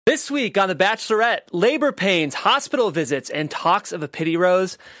This week on The Bachelorette, labor pains, hospital visits, and talks of a pity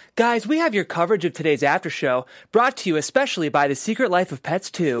rose. Guys, we have your coverage of today's after show, brought to you especially by The Secret Life of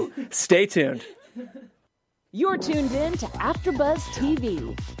Pets 2. Stay tuned. You're tuned in to AfterBuzz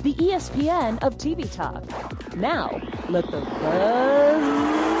TV, the ESPN of TV talk. Now, let the buzz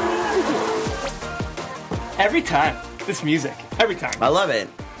begin. Every time, this music. Every time. I love it.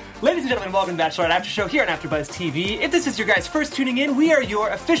 Ladies and gentlemen, welcome to Bachelorette After Show here on AfterBuzz TV. If this is your guys' first tuning in, we are your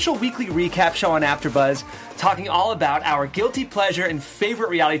official weekly recap show on AfterBuzz, talking all about our guilty pleasure and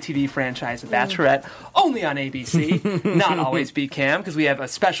favorite reality TV franchise, The Bachelorette, only on ABC, not always BCAM, because we have a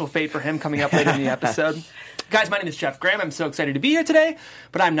special fate for him coming up later in the episode. Guys, my name is Jeff Graham. I'm so excited to be here today,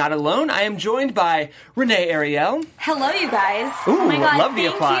 but I'm not alone. I am joined by Renee Ariel. Hello, you guys. Ooh, oh my God, love the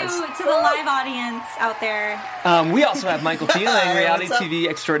thank applause. you to the live audience out there. We also have Michael Feeling, reality what's up? TV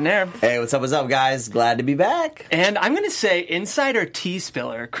extraordinaire. Hey, what's up, guys? Glad to be back. And I'm going to say insider tea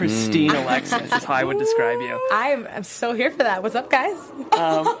spiller, Christine Alexis is how I would describe you. I'm so here for that. What's up, guys?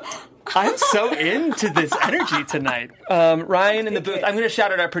 I'm so into this energy tonight. Ryan in the booth. I'm going to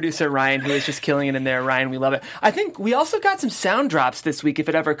shout out our producer, Ryan, who is just killing it in there. Ryan, we love it. I think we also got some sound drops this week, if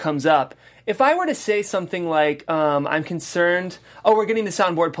it ever comes up. If I were to say something like, I'm concerned... Oh, we're getting the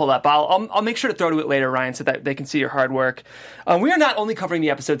soundboard pulled up. I'll make sure to throw to it later, Ryan, so that they can see your hard work. We are not only covering the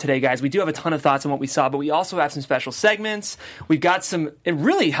episode today, guys. We do have a ton of thoughts on what we saw, but we also have some special segments. We've got some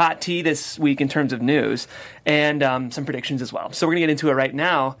really hot tea this week in terms of news, and some predictions as well. So we're going to get into it right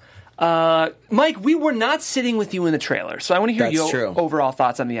now. Mike, we were not sitting with you in the trailer, so I want to hear your overall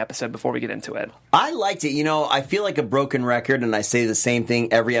thoughts on the episode before we get into it. I liked it. You know, I feel like a broken record, and I say the same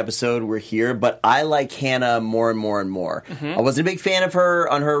thing every episode we're here, but I like Hannah more and more and more. Mm-hmm. I wasn't a big fan of her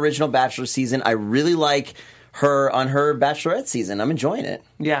on her original Bachelor season. I really like her on her Bachelorette season. I'm enjoying it.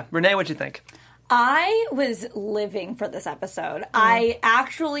 Yeah. Renee, what'd you think? I was living for this episode. I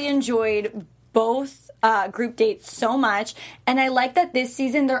actually enjoyed both group dates so much, and I like that this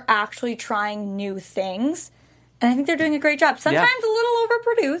season they're actually trying new things, and I think they're doing a great job. Sometimes a little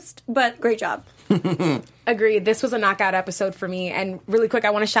overproduced, but great job. Agreed. This was a knockout episode for me. And really quick, I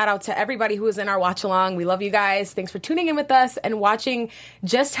want to shout out to everybody who was in our watch along. We love you guys. Thanks for tuning in with us and watching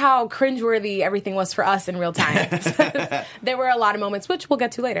just how cringeworthy everything was for us in real time. There were a lot of moments, which we'll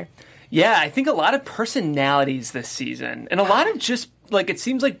get to later. Yeah, I think a lot of personalities this season, and a lot of just, like, it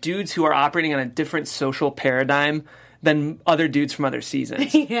seems like dudes who are operating on a different social paradigm than other dudes from other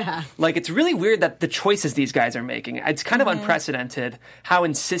seasons. Yeah. Like, it's really weird that the choices these guys are making. It's kind of unprecedented how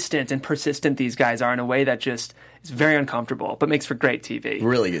insistent and persistent these guys are in a way that just is very uncomfortable, but makes for great TV.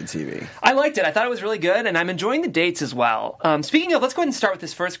 Really good TV. I liked it. I thought it was really good, and I'm enjoying the dates as well. Speaking of, let's go ahead and start with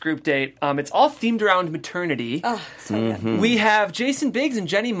this first group date. It's all themed around maternity. Oh, so good. We have Jason Biggs and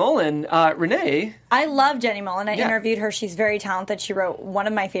Jenny Mullen. Renee? I love Jenny Mullen. I interviewed her. She's very talented. She wrote one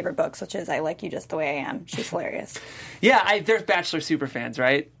of my favorite books, which is I Like You Just the Way I Am. She's hilarious. Yeah, there's Bachelor superfans,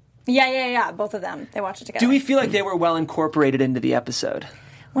 right? Yeah. Both of them. They watch it together. Do we feel like they were well incorporated into the episode?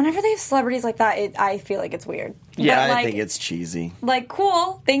 Whenever they have celebrities like that, I feel like it's weird. Yeah, but, I think it's cheesy. Like,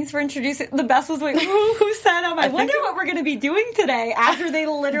 cool. Thanks for introducing. The best was like, who said I wonder what we're going to be doing today after they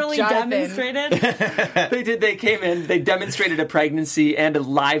literally demonstrated. They did. They came in. They demonstrated a pregnancy and a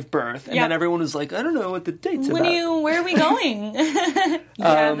live birth, and then everyone was like, "I don't know what the date's about. Where are we going?"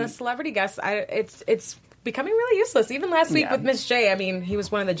 The celebrity guests. It's becoming really useless. Even last week with Miss J, I mean, he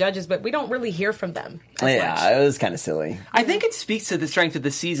was one of the judges, but we don't really hear from them as much. It was kind of silly. I think it speaks to the strength of the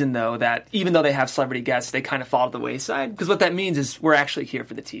season, though, that even though they have celebrity guests, they kind of fall to the wayside. Because what that means is we're actually here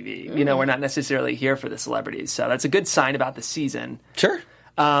for the TV. You know, we're not necessarily here for the celebrities. So that's a good sign about the season. Sure.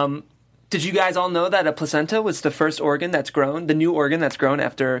 Did you guys all know that a placenta was the first organ that's grown, the new organ that's grown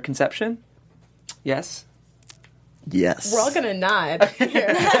after conception? Yes? Yes. We're all going to nod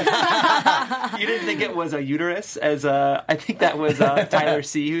here. You didn't think it was a uterus? I think that was Tyler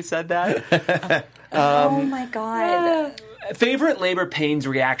C. who said that. Oh my God. Favorite labor pains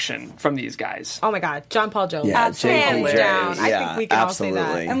reaction from these guys? Oh my God, John Paul Jones. Yeah, hands Jay. down. I Yeah, think we can absolutely. all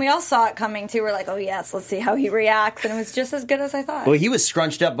say that. And we all saw it coming too. We're like, oh yes, let's see how he reacts. And it was just as good as I thought. Well, he was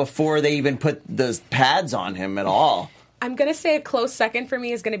scrunched up before they even put those pads on him at all. I'm going to say a close second for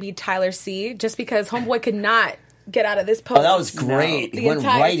me is going to be Tyler C., just because Homeboy could not get out of this pose. Oh, that was great. He went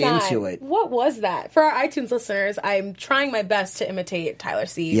right into it. What was that? For our iTunes listeners, I'm trying my best to imitate Tyler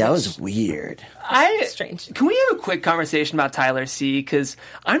C. Yeah, it was weird. Strange. Can we have a quick conversation about Tyler C? Because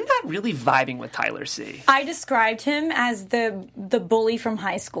I'm not really vibing with Tyler C. I described him as the bully from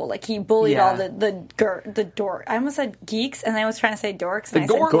high school. Like he bullied all the dork. I almost said geeks, and I was trying to say dorks. And I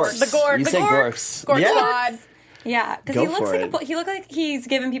said Gorks. The Gorks. You The said Gorks. Gorks. Gorks Yeah. squad. Yeah, because Go he looks for like it. he looked like he's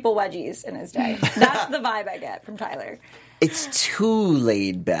giving people wedgies in his day. That's the vibe I get from Tyler. It's too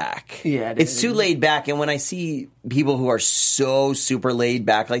laid back. Yeah, it's too laid back. And when I see people who are so super laid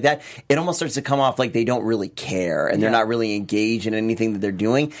back like that, it almost starts to come off like they don't really care and they're not really engaged in anything that they're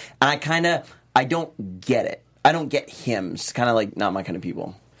doing. And I don't get it. I don't get him. It's kind of like not my kind of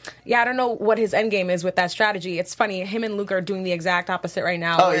people. Yeah, I don't know what his end game is with that strategy. It's funny, him and Luke are doing the exact opposite right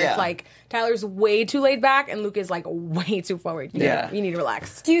now. Where it's like Tyler's way too laid back and Luke is like way too forward. You need to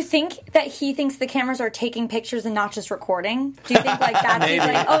relax. Do you think that he thinks the cameras are taking pictures and not just recording? Do you think like that's he's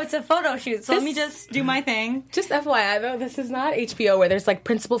like, oh, it's a photo shoot, so let me just do my thing? Just FYI though, this is not HBO where there's like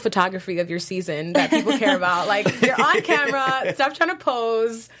principal photography of your season that people care about. Like, you're on camera, stop trying to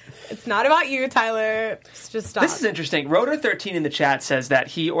pose. It's not about you, Tyler. Just stop. This is interesting. Rotor13 in the chat says that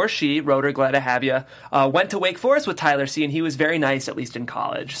he or she, Rotor, glad to have you, went to Wake Forest with Tyler C, and he was very nice, at least in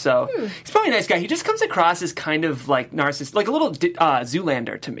college. So he's probably a nice guy. He just comes across as kind of like narcissist, like a little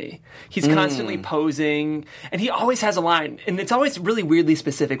Zoolander to me. He's constantly posing, and he always has a line, and it's always really weirdly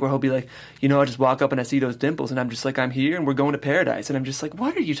specific where he'll be like, you know, I just walk up and I see those dimples, and I'm just like, I'm here, and we're going to paradise. And I'm just like,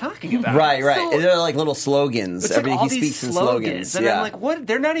 what are you talking about? Right. So, they're like little slogans. it's like all he these speaks in slogans. And I'm like, what?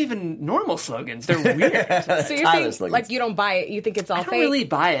 They're not even normal slogans. They're weird. So you're saying, like, you don't buy it. You think it's all I don't fake? really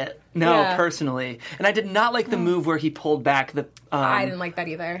buy it. No, Yeah. personally. And I did not like the move where he pulled back the I didn't like that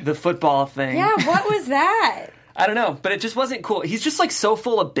either. the football thing. Yeah, what was that? I don't know, but it just wasn't cool. He's just like so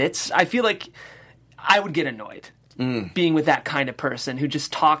full of bits. I feel like I would get annoyed being with that kind of person who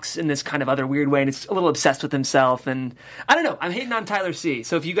just talks in this kind of other weird way and is a little obsessed with himself. And I don't know. I'm hating on Tyler C.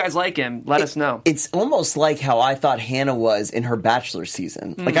 So if you guys like him, let us know. It's almost like how I thought Hannah was in her Bachelor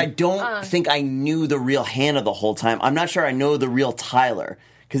season. Like, I don't think I knew the real Hannah the whole time. I'm not sure I know the real Tyler.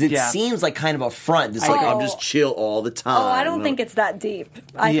 Because it seems like kind of a front. It's like, I'm just chill all the time. Oh, I don't think it's that deep.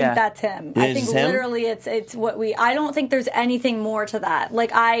 I think that's him. I think literally it's what I don't think there's anything more to that.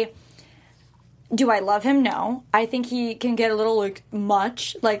 Like, do I love him? No. I think he can get a little like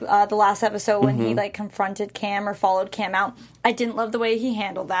much. Like the last episode when he like confronted Cam or followed Cam out. I didn't love the way he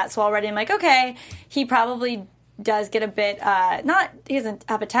handled that. So already I'm like, okay, he probably does get a bit he doesn't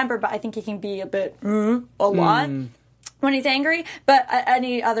have a temper, but I think he can be a bit a lot when he's angry. But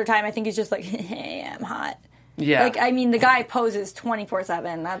any other time, I think he's just like, hey, I'm hot. Yeah. Like, I mean, the guy poses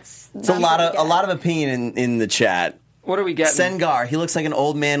 24/7. That's a lot of opinion in the chat. What are we getting? Sengar, he looks like an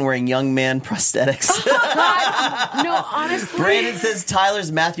old man wearing young man prosthetics. No, honestly. Brandon says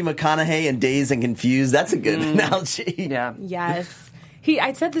Tyler's Matthew McConaughey in Dazed and Confused. That's a good analogy. Yeah. Yes.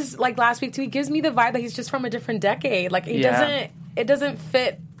 I said this like last week too. He gives me the vibe that he's just from a different decade. Like, it doesn't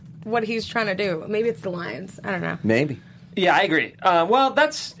fit what he's trying to do. Maybe it's the lines. I don't know. Maybe. Yeah, I agree. Well,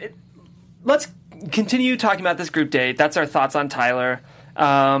 that's it. Let's continue talking about this group date. That's our thoughts on Tyler.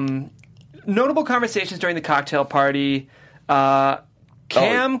 Notable conversations during the cocktail party.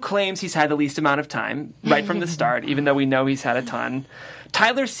 Cam claims he's had the least amount of time right from the start, even though we know he's had a ton.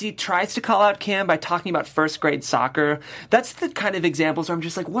 Tyler C tries to call out Cam by talking about first grade soccer. That's the kind of examples where I'm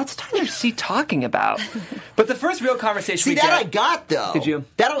just like, what's Tyler C talking about? But the first real conversation I got, though. Did you?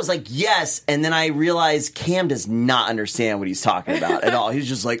 That I was like, yes, and then I realized Cam does not understand what he's talking about at all. He's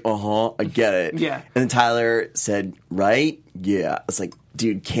just like, I get it. Yeah. And then Tyler said, right? Yeah. I was like,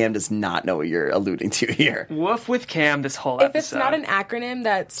 dude, Cam does not know what you're alluding to here. Woof with Cam this whole If episode. it's not an acronym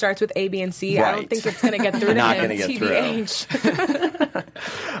that starts with A, B, and C, I don't think it's going to get through to Not him. gonna get TBH.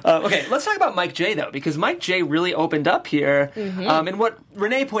 Okay, let's talk about Mike J, though, because Mike J really opened up here. And what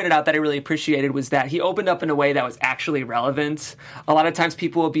Renee pointed out that I really appreciated was that he opened up in a way that was actually relevant. A lot of times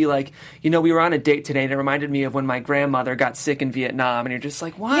people will be like, you know, we were on a date today and it reminded me of when my grandmother got sick in Vietnam. And you're just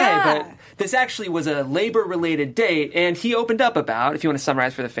like, why? Yeah. But this actually was a labor-related date. And he opened up about, if you want to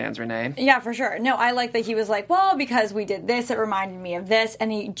summarize for the fans, Renee. Yeah, for sure. No, I like that he was like, well, because we did this, it reminded me of this.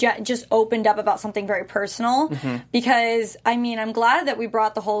 And he just opened up about something very personal. Because, I mean, I'm glad that we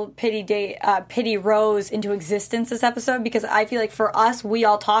brought the whole pity rose into existence this episode, because I feel like for us, we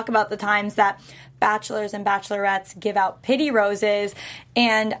all talk about the times that bachelors and bachelorettes give out pity roses,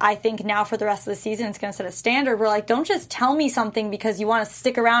 and I think now for the rest of the season it's going to set a standard. We're like, don't just tell me something because you want to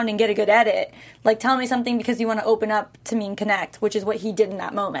stick around and get a good edit. Like, tell me something because you want to open up to me and connect, which is what he did in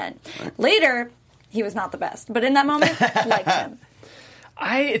that moment. Later, he was not the best, but in that moment, liked him.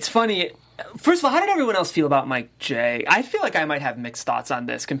 It's funny. First of all, how did everyone else feel about Mike J? I feel like I might have mixed thoughts on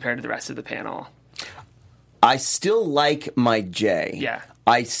this compared to the rest of the panel. I still like Mike J. Yeah.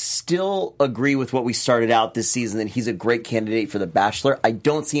 I still agree with what we started out this season, that he's a great candidate for The Bachelor. I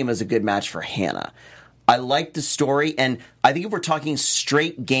don't see him as a good match for Hannah. I like the story, and I think if we're talking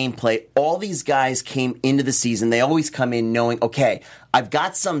straight gameplay, all these guys came into the season, they always come in knowing, okay, I've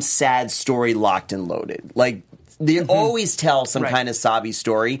got some sad story locked and loaded. Like, they always tell some kind of sobby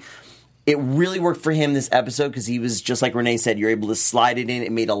story. it really worked for him this episode because he was, just like Renee said, you're able to slide it in.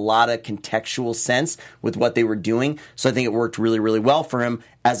 It made a lot of contextual sense with what they were doing. So I think it worked really, really well for him,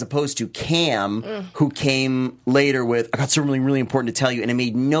 as opposed to Cam, who came later with, I got something really, really important to tell you, and it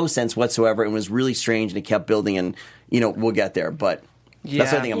made no sense whatsoever and was really strange, and it kept building, and, we'll get there, but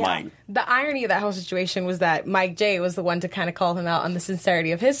that's what I think of Mike. The irony of that whole situation was that Mike J was the one to kind of call him out on the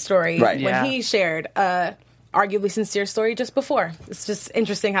sincerity of his story when he shared arguably sincere story just before. It's just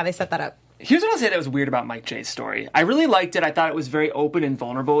interesting how they set that up. Here's what I'll say that was weird about Mike J's story. I really liked it. I thought it was very open and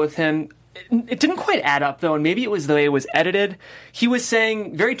vulnerable with him. It didn't quite add up, though, and maybe it was the way it was edited. He was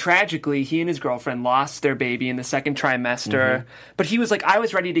saying, very tragically, he and his girlfriend lost their baby in the second trimester, but he was like, I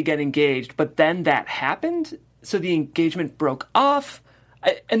was ready to get engaged, but then that happened, so the engagement broke off,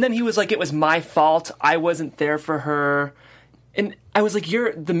 and then he was like, it was my fault, I wasn't there for her. And I was like,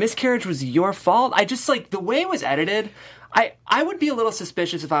 the miscarriage was your fault? I just, like, the way it was edited, I would be a little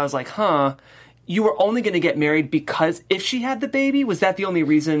suspicious if I was like, you were only going to get married because if she had the baby? Was that the only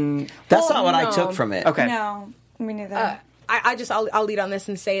reason? That's not what I took from it. Okay. No, me neither. I'll lead on this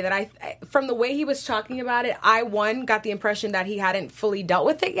and say that from the way he was talking about it, I got the impression that he hadn't fully dealt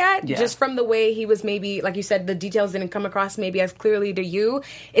with it yet. Yeah. Just from the way he was, maybe, like you said, the details didn't come across maybe as clearly to you.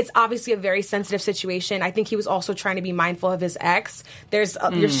 It's obviously a very sensitive situation. I think he was also trying to be mindful of his ex.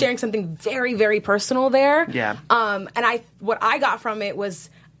 You're sharing something very, very personal there. Yeah. And what I got from it was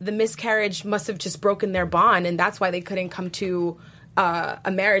the miscarriage must have just broken their bond, and that's why they couldn't come to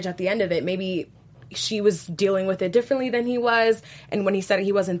a marriage at the end of it. Maybe she was dealing with it differently than he was, and when he said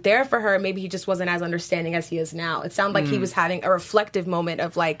he wasn't there for her, maybe he just wasn't as understanding as he is now. It sounded like he was having a reflective moment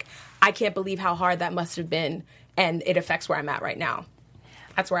of like, I can't believe how hard that must have been, and it affects where I'm at right now.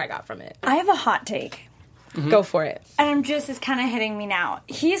 That's where I got from it. I have a hot take. Go for it. And it's kind of hitting me now.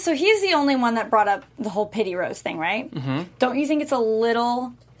 He's the only one that brought up the whole pity rose thing, right? Don't you think it's a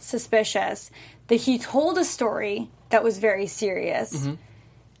little suspicious that he told a story that was very serious,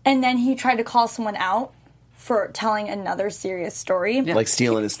 and then he tried to call someone out for telling another serious story? Like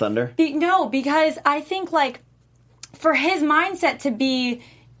stealing his thunder? No, because I think, like, for his mindset to be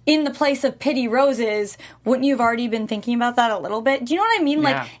in the place of pity roses, wouldn't you have already been thinking about that a little bit? Do you know what I mean?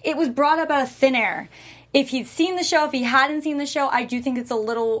 Yeah. Like, it was brought up out of thin air. If he'd seen the show, if he hadn't seen the show, I do think it's a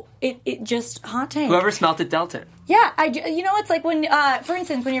little, it just hot take. Whoever smelt it dealt it. Yeah, it's like when, for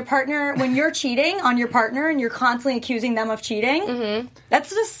instance, when you're cheating on your partner and you're constantly accusing them of cheating, that's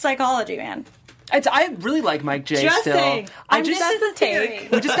just psychology, man. I really like Mike J Just still. saying. I This just is a theory.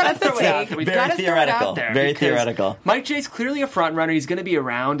 We just got to throw it out there. We've Very got to throw it theoretical. out there. Very because theoretical. Mike J's clearly a front runner. He's going to be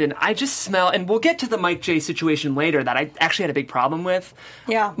around, and I just smell. And we'll get to the Mike J situation later that I actually had a big problem with.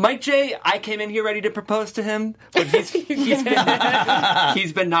 Yeah. Mike J, I came in here ready to propose to him, but he's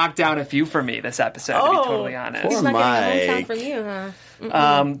been knocked down a few for me this episode. To be totally honest. He's not getting a hometown Mike. from you,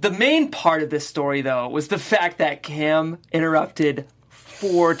 huh? The main part of this story, though, was the fact that Cam interrupted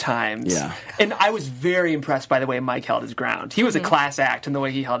 4 times. Yeah. And I was very impressed by the way Mike held his ground. He was a class act in the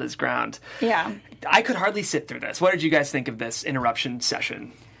way he held his ground. Yeah. I could hardly sit through this. What did you guys think of this interruption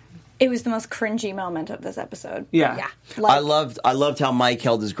session? It was the most cringy moment of this episode. Yeah. I loved how Mike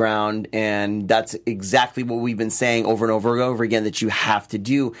held his ground, and that's exactly what we've been saying over and over and over again that you have to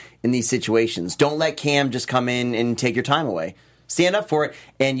do in these situations. Don't let Cam just come in and take your time away. Stand up for it,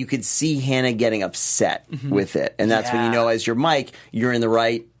 and you could see Hannah getting upset with it. And that's when you know, as your Mike, you're in the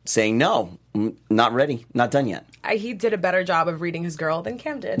right, saying, no, not ready, not done yet. He did a better job of reading his girl than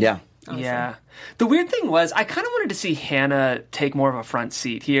Cam did. Yeah. Honestly. Yeah. The weird thing was, I kind of wanted to see Hannah take more of a front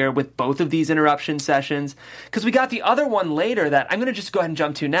seat here with both of these interruption sessions, because we got the other one later that I'm going to just go ahead and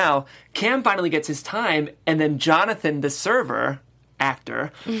jump to now. Cam finally gets his time, and then Jonathan, the server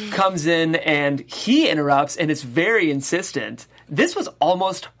actor, comes in and he interrupts, and it's very insistent. This was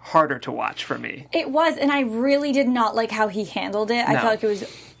almost harder to watch for me. It was, and I really did not like how he handled it. I No. felt like it was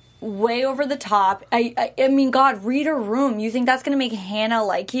way over the top. I mean, God, read a room. You think that's going to make Hannah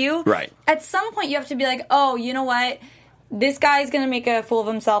like you? Right. At some point, you have to be like, oh, you know what? This guy's going to make a fool of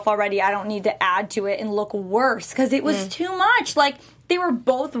himself already. I don't need to add to it and look worse, because it was too much. Like, they were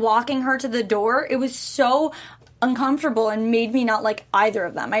both walking her to the door. It was so uncomfortable and made me not like either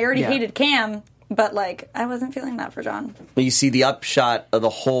of them. I already hated Cam, but, like, I wasn't feeling that for John. But you see the upshot of the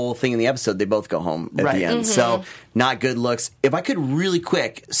whole thing in the episode, they both go home at the end. So, not good looks. If I could really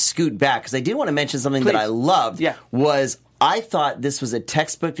quick scoot back, because I did want to mention something that I loved, was I thought this was a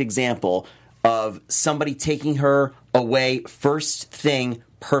textbook example of somebody taking her away first thing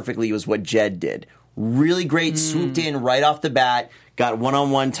perfectly was what Jed did. Really great, swooped in right off the bat, got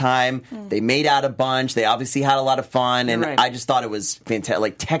one-on-one time. They made out a bunch. They obviously had a lot of fun, and Right. I just thought it was fantastic,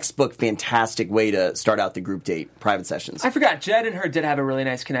 like textbook fantastic way to start out the group date private sessions. I forgot, Jed and her did have a really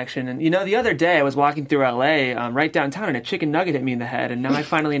nice connection. And, the other day I was walking through L.A., right downtown, and a chicken nugget hit me in the head, and now I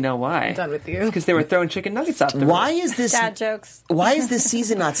finally know why. I'm done with you. Because they were throwing chicken nuggets out the Why roof. is this? Dad jokes. Why is this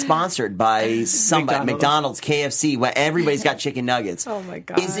season not sponsored by somebody? McDonald's, KFC, where everybody's got chicken nuggets. Oh, my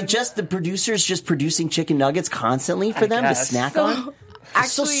God. Is it just the producers just producing chicken nuggets constantly for I them guess. to snack on?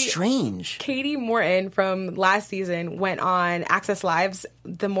 It's so Actually, strange. Katie Morton from last season went on Access Lives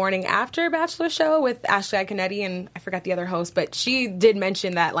the morning after Bachelor show with Ashley Iaconetti and I forgot the other host, but she did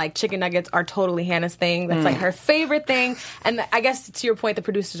mention that like chicken nuggets are totally Hannah's thing. That's like her favorite thing. And I guess to your point, the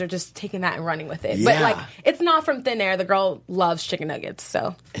producers are just taking that and running with it. But Yeah. like, it's not from thin air. The girl loves chicken nuggets,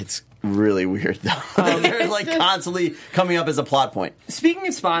 so. It's really weird though. They're like constantly coming up as a plot point. Speaking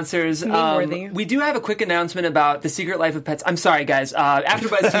of sponsors, Meme-worthy. we do have a quick announcement about The Secret Life of Pets. I'm sorry, guys.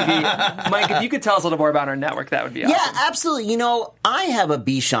 AfterBuzz TV. Mike, if you could tell us a little more about our network, that would be awesome. Yeah, absolutely. I have a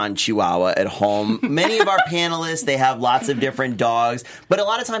Bichon Chihuahua at home. Many of our panelists, they have lots of different dogs, but a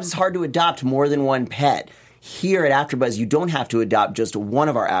lot of times it's hard to adopt more than one pet. Here at AfterBuzz, you don't have to adopt just one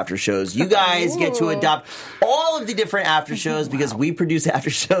of our after shows. You guys get to adopt all of the different after shows because we produce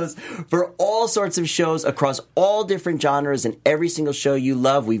after shows for all sorts of shows across all different genres, and every single show you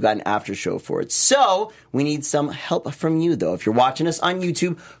love, we've got an after show for it. So we need some help from you, though. If you're watching us on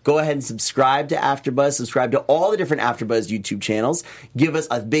YouTube, go ahead and subscribe to AfterBuzz. Subscribe to all the different AfterBuzz YouTube channels. Give us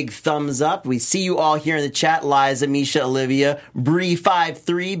a big thumbs up. We see you all here in the chat. Liza, Misha, Olivia,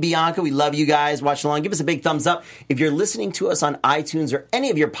 Bree53, Bianca. We love you guys. Watch along. Give us a big thumbs up. If you're listening to us on iTunes or any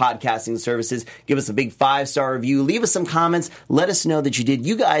of your podcasting services, give us a big 5-star review. Leave us some comments. Let us know that you did.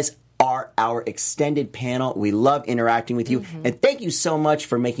 You guys are our extended panel. We love interacting with you. And thank you so much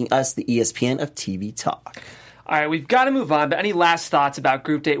for making us the ESPN of TV Talk. All right, we've got to move on, but any last thoughts about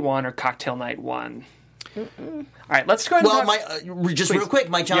Group Date 1 or Cocktail Night 1? All right, let's go ahead and Well, talk- just Please. real quick,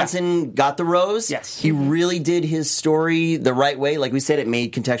 Mike Johnson got the rose. Yes. He really did his story the right way. Like we said, it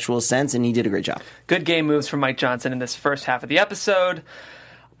made contextual sense, and he did a great job. Good game moves from Mike Johnson in this first half of the episode.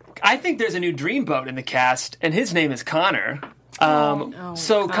 I think there's a new dreamboat in the cast, and his name is Connor.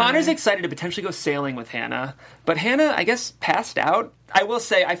 So Connor's excited to potentially go sailing with Hannah, but Hannah, I guess, passed out. I will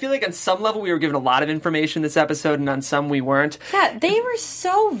say, I feel like on some level we were given a lot of information this episode, and on some we weren't. Yeah, they were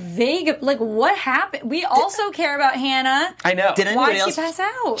so vague. Like, what happened? We also care about Hannah. I know. Did Why anybody did else she pass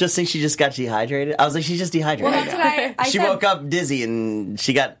out? just think she just got dehydrated? I was like, she's just dehydrated. Well, that's what I she said. woke up dizzy and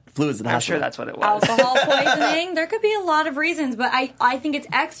she got fluids in the I'm hospital. sure that's what it was. Alcohol poisoning. There could be a lot of reasons, but I think it's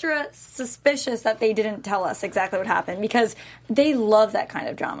extra suspicious that they didn't tell us exactly what happened because they love that kind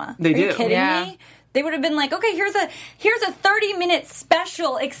of drama. They Are you do. kidding Yeah. me? They would have been like, okay, here's a 30-minute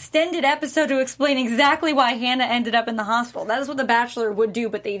special extended episode to explain exactly why Hannah ended up in the hospital. That is what The Bachelor would do,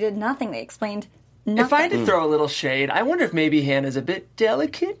 but they did nothing. They explained nothing. If I had to throw a little shade, I wonder if maybe Hannah's a bit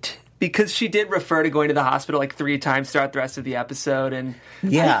delicate. Because she did refer to going to the hospital like 3 times throughout the rest of the episode. And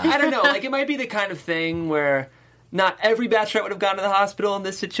Yeah. I don't know, like it might be the kind of thing where not every bachelorette would have gone to the hospital in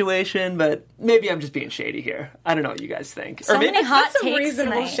this situation, but maybe I'm just being shady here. I don't know what you guys think. So many hot That's some takes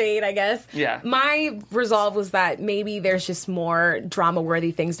reasonable tonight. shade, I guess. Yeah. My resolve was that maybe there's just more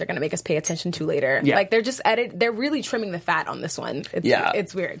drama-worthy things they're going to make us pay attention to later. Yeah. Like they're really trimming the fat on this one.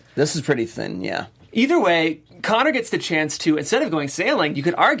 It's weird. This is pretty thin, yeah. Either way, Connor gets the chance to, instead of going sailing, you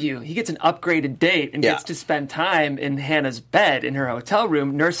could argue he gets an upgraded date and Yeah. gets to spend time in Hannah's bed in her hotel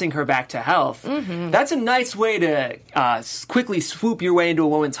room, nursing her back to health. That's a nice way to quickly swoop your way into a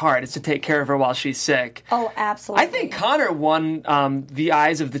woman's heart, is to take care of her while she's sick. Oh, absolutely. I think Connor won the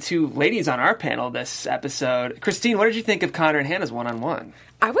eyes of the two ladies on our panel this episode. Christine, what did you think of Connor and Hannah's one-on-one?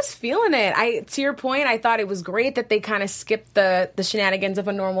 I was feeling it. To your point, I thought it was great that they kind of skipped the shenanigans of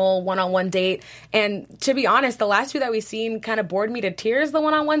a normal one-on-one date. And to be honest, the last 2 that we've seen kind of bored me to tears, the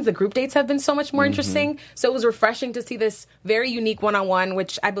one-on-ones. The group dates have been so much more interesting. So it was refreshing to see this very unique one-on-one,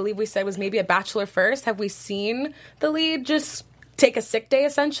 which I believe we said was maybe a bachelor first. Have we seen the lead just take a sick day,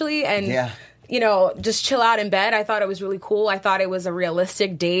 essentially? And Yeah. just chill out in bed. I thought it was really cool. I thought it was a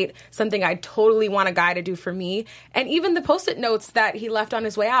realistic date, something I totally want a guy to do for me. And even the Post-it notes that he left on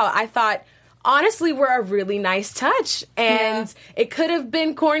his way out, I thought, honestly, were a really nice touch. And it could have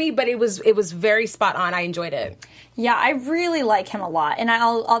been corny, but it was very spot on. I enjoyed it. Yeah, I really like him a lot, and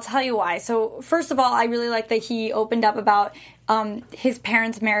I'll tell you why. So first of all, I really like that he opened up about his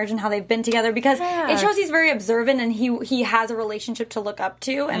parents' marriage and how they've been together, because it shows he's very observant and he has a relationship to look up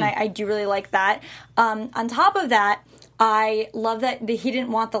to, and I do really like that. On top of that, I love that he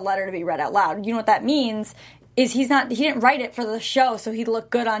didn't want the letter to be read out loud. You know what that means? is he didn't write it for the show so he'd look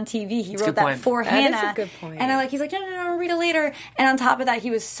good on TV. He wrote that point. for That is Hannah. a good point. And he's like, no, I'll read it later. And on top of that, he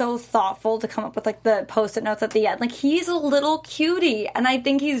was so thoughtful to come up with like the post-it notes at the end. Like, he's a little cutie, and I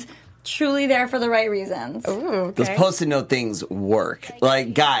think he's truly there for the right reasons. Ooh, okay. Those post-it note things work.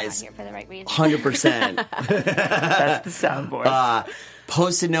 Like, guys, Here for the right reasons. 100%. That's the soundboard.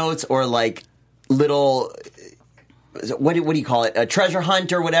 Post-it notes or like little, what do you call it? A treasure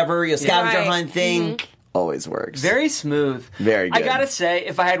hunt or whatever, a scavenger Right. hunt thing. Always works. Very smooth. Very I good. gotta say,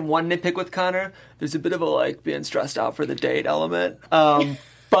 if I had one nitpick with Connor, there's a bit of a like being stressed out for the date element.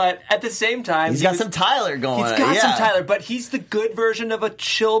 But at the same time, He's got some Tyler going He's on. got yeah. some Tyler, but he's the good version of a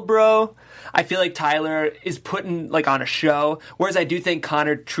chill bro. I feel like Tyler is putting like on a show, whereas I do think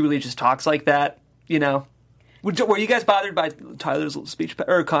Connor truly just talks like that. You know, were you guys bothered by Tyler's speech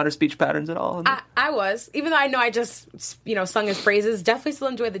or Connor's speech patterns at all? I was, even though I know I just, sung his phrases, definitely still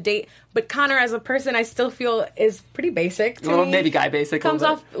enjoyed the date. But Connor, as a person, I still feel is pretty basic to little me. maybe guy basic. Comes a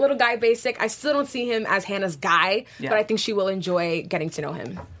little off a little guy basic. I still don't see him as Hannah's guy, Yeah. but I think she will enjoy getting to know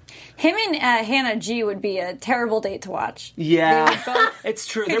him. Him and Hannah G would be a terrible date to watch. Yeah, They would both- it's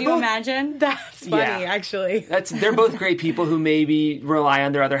true. Could They're you both, imagine? That's funny, Yeah. actually. They're both great people who maybe rely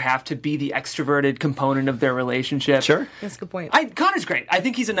on their other half to be the extroverted component of their relationship. Sure. That's a good point. Connor's great. I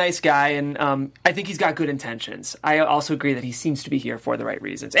think he's a nice guy, and I think he's got good intentions. I also agree that he seems to be here for the right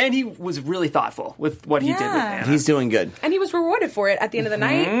reasons, and he was really thoughtful with what he did with Yeah. Hannah. He's doing good. And he was rewarded for it at the end of the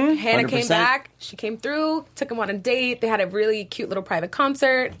night. Hannah 100%. came back. She came through, took him on a date. They had a really cute little private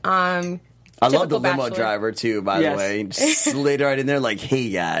concert. I love the Typical limo bachelor. driver too, by Yes. the way. He just slid right in there like, hey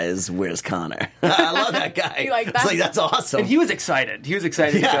guys, where's Connor? I love that guy. You like that? It's like, that's awesome. And he was excited. He was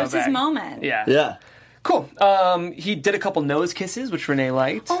excited Yeah. to go That was his back. moment. Yeah. yeah. Cool. He did a couple nose kisses, which Renee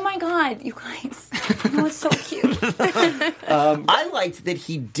liked. Oh my god, you guys. Oh, it's so cute. I liked that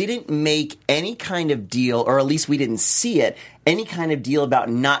he didn't make any kind of deal, or at least we didn't see it, any kind of deal about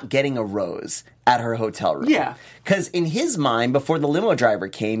not getting a rose at her hotel room. Yeah. Because in his mind, before the limo driver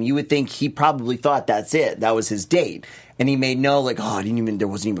came, you would think he probably thought that's it. That was his date. And he made no, like, oh, there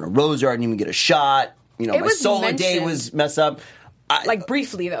wasn't even a rose, or I didn't even get a shot. You know, It my was solo day mentioned. was messed up. Like,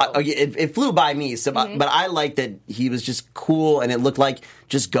 briefly, though. It flew by me, so, but I like that he was just cool, and it looked like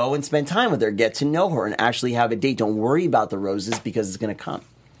just go and spend time with her, get to know her, and actually have a date. Don't worry about the roses because it's going to come.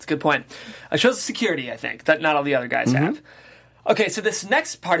 That's a good point. It shows security, I think, that not all the other guys have. Okay, so this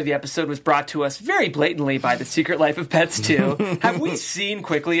next part of the episode was brought to us very blatantly by The Secret Life of Pets 2. Have we seen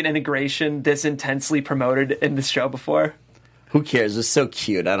quickly an integration this intensely promoted in this show before? Who cares? It's so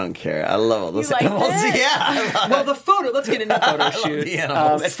cute. I don't care. I love all those like animals. it? Yeah. Well, the photo, let's get into the photo shoot. the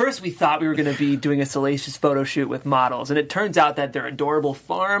animals. At first, we thought we were going to be doing a salacious photo shoot with models, and it turns out that they're adorable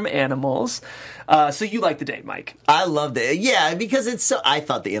farm animals. So you like the date, Mike? I love it. Yeah, because it's so. I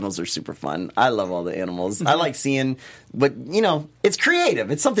thought the animals are super fun. I love all the animals. I like seeing, but it's creative.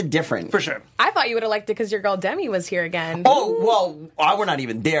 It's something different. For sure. I thought you would have liked it because your girl Demi was here again. Oh well, we're not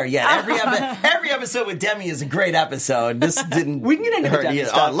even there yet. Every episode with Demi is a great episode. This didn't. We can get into the hurt Demi either.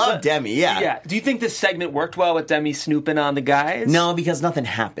 stuff, Oh, I love but- Demi. Yeah. Yeah. Do you think this segment worked well with Demi snooping on the guys? No, because nothing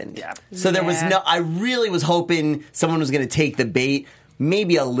happened. Yeah. So there was Yeah. no. I really was hoping someone was going to take the bait.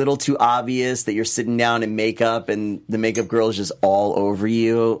 Maybe a little too obvious that you're sitting down in makeup and the makeup girl is just all over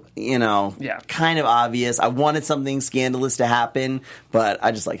you. Yeah. Kind of obvious. I wanted something scandalous to happen, but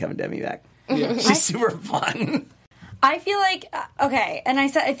I just like having Demi back. She's super fun. I feel like okay, and I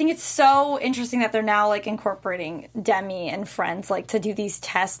think it's so interesting that they're now like incorporating Demi and friends like to do these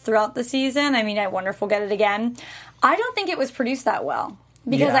tests throughout the season. I mean, I wonder if we'll get it again. I don't think it was produced that well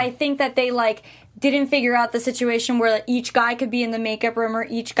because Yeah. I think that they like didn't figure out the situation where like, each guy could be in the makeup room or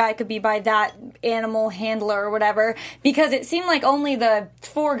each guy could be by that animal handler or whatever, because it seemed like only the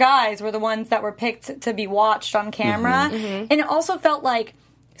 4 guys were the ones that were picked to be watched on camera. And it also felt like,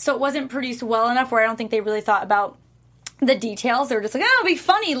 so it wasn't produced well enough where I don't think they really thought about the details. They were just like, oh, it'll be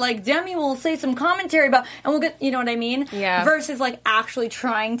funny. Like, Demi will say some commentary about, and we'll get, you know what I mean? Yeah. Versus, like, actually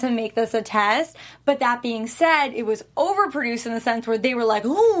trying to make this a test. But that being said, it was overproduced in the sense where they were like,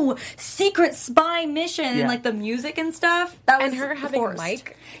 ooh, secret spy mission, Yeah. and, like, the music and stuff. That was And her having forced.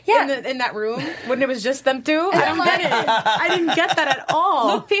 Mike Yeah. in that room when it was just them two. I don't get it. I didn't get that at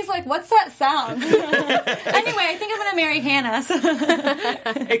all. Luke P's like, what's that sound? Anyway, I think I'm going to marry Hannah. So.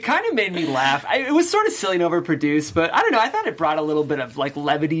 It kind of made me laugh. It was sort of silly and overproduced, but I don't know. I thought it brought a little bit of like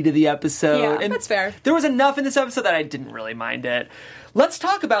levity to the episode. Yeah, and that's fair. There was enough in this episode that I didn't really mind it. Let's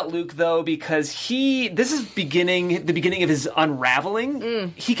talk about Luke though, because this is the beginning of his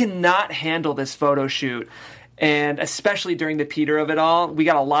unraveling. He cannot handle this photo shoot. And especially during the Peter of it all, we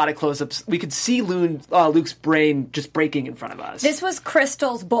got a lot of close-ups. We could see Luke's brain just breaking in front of us. This was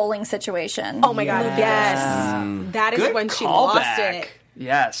Crystal's bowling situation. Oh my God, yes. That is Good when she callback. lost it.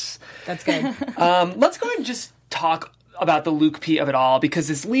 Yes. That's good. Let's go ahead and just talk about the Luke P of it all, because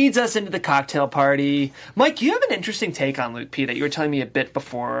this leads us into the cocktail party. Mike, you have an interesting take on Luke P that you were telling me a bit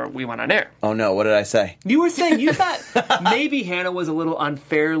before we went on air. Oh no, what did I say? You were saying you thought maybe Hannah was a little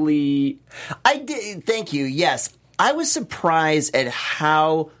unfairly... I did. Thank you. Yes, I was surprised at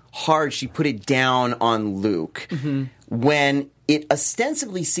how hard she put it down on Luke when it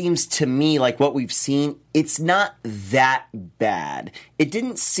ostensibly seems to me like what we've seen. It's not that bad. It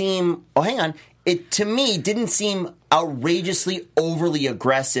didn't seem. Oh, hang on. It to me didn't seem outrageously overly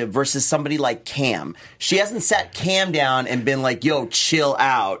aggressive versus somebody like Cam. She hasn't sat Cam down and been like, "Yo, chill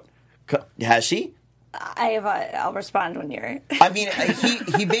out." Has she? I'll respond when you're. I mean,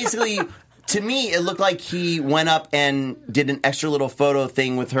 he basically, to me, it looked like he went up and did an extra little photo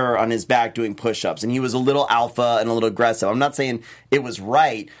thing with her on his back doing push-ups, and he was a little alpha and a little aggressive. I'm not saying it was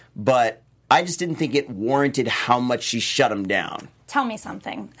right, but I just didn't think it warranted how much she shut him down. Tell me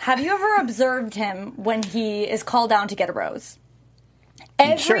something. Have you ever observed him when he is called down to get a rose?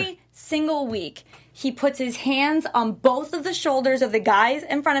 Every single week, he puts his hands on both of the shoulders of the guys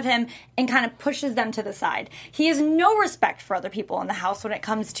in front of him and kind of pushes them to the side. He has no respect for other people in the house when it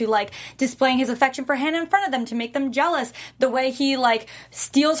comes to, like, displaying his affection for Hannah in front of them to make them jealous. The way he, like,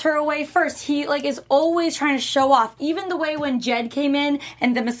 steals her away first. He, like, is always trying to show off. Even the way when Jed came in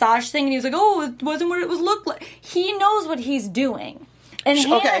and the massage thing, and he was like, oh, it wasn't what it was looked like. He knows what he's doing. And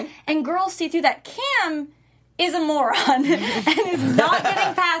Hannah and girls see through that. Cam is a moron and is not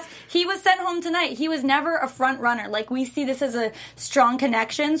getting past. He was sent home tonight. He was never a front runner. Like, we see this as a strong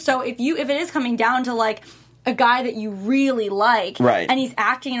connection. So if it is coming down to, like, a guy that you really like, right, and he's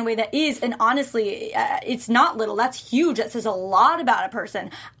acting in a way that is, and honestly, it's not little. That's huge. That says a lot about a person.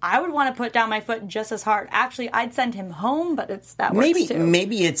 I would want to put down my foot just as hard. Actually, I'd send him home, but that works too.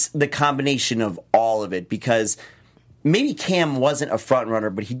 Maybe it's the combination of all of it, because maybe Cam wasn't a front runner,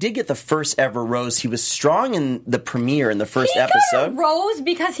 but he did get the first ever rose. He was strong in the premiere in the first episode. He got a rose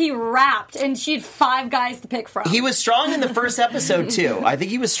because he rapped, and she had 5 guys to pick from. He was strong in the first episode, too. I think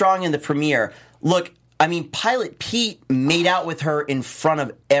he was strong in the premiere. Look, I mean, Pilot Pete made out with her in front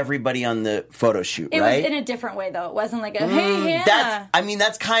of everybody on the photo shoot, right? It was in a different way, though. It wasn't like a, hey, Hannah.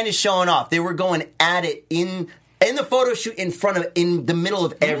 That's kind of showing off. They were going at it in the photo shoot in the middle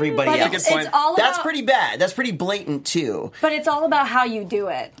of everybody else. That's a good point. That's pretty bad. That's pretty blatant, too. But it's all about how you do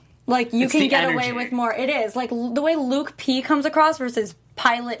it. Like, you can get away with more. It is. Like, the way Luke P comes across versus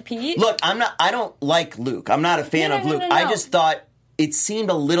Pilot Pete. Look, I don't like Luke. I'm not a fan of Luke. No. I just thought it seemed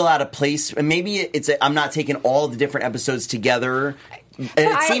a little out of place. And maybe I'm not taking all the different episodes together. And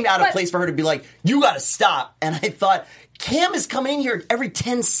it seemed out of place for her to be like, you gotta stop. And I thought, Cam is coming in here every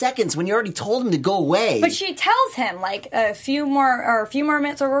 10 seconds when you already told him to go away. But she tells him, like, a few more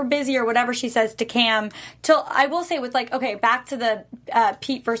minutes, or we're busy, or whatever she says to Cam. Till I will say, with, like, okay, back to the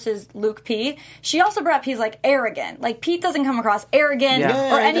Pete versus Luke P. She also brought up he's, like, arrogant. Like, Pete doesn't come across arrogant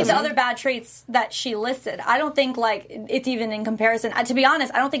or any of the other bad traits that she listed. I don't think, like, it's even in comparison. To be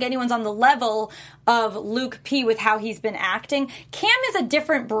honest, I don't think anyone's on the level of Luke P with how he's been acting. Cam is a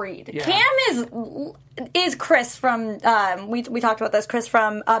different breed. Yeah. Cam is Chris from we talked about this, Chris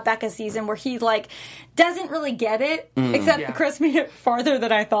from Becca's season, where he, like, doesn't really get it, except Chris made it farther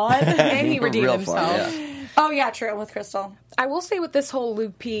than I thought. And he redeemed himself. Oh yeah, true, with Crystal. I will say with this whole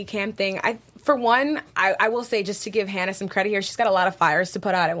Luke P Cam thing, I will say, just to give Hannah some credit here, she's got a lot of fires to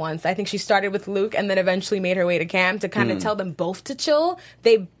put out at once. I think she started with Luke and then eventually made her way to Cam to kind of tell them both to chill.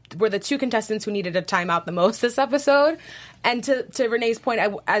 They were the 2 contestants who needed a timeout the most this episode. And to Renee's point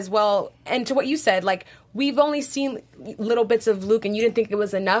as well, and to what you said, like, we've only seen little bits of Luke and you didn't think it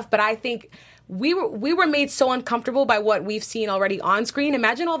was enough, but I think we were made so uncomfortable by what we've seen already on screen.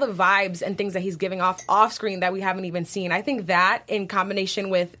 Imagine all the vibes and things that he's giving off screen that we haven't even seen. I think that, in combination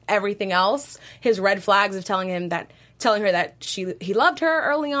with everything else, his red flags of telling her that he loved her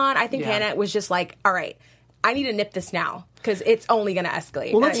early on, I think Hannah was just like, all right, I need to nip this now, because it's only going to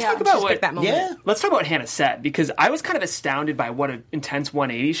escalate. Well, let's talk about let's talk about what Hannah said, because I was kind of astounded by what an intense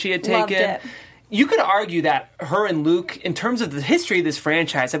 180 she had taken. Loved it. You could argue that her and Luke, in terms of the history of this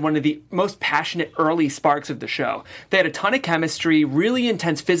franchise, had one of the most passionate early sparks of the show. They had a ton of chemistry, really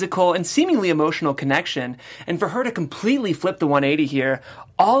intense physical and seemingly emotional connection. And for her to completely flip the 180 here,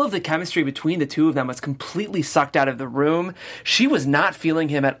 all of the chemistry between the two of them was completely sucked out of the room. She was not feeling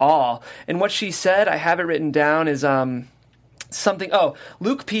him at all. And what she said, I have it written down, is something. Oh,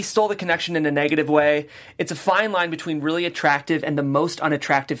 Luke P stole the connection in a negative way. It's a fine line between really attractive and the most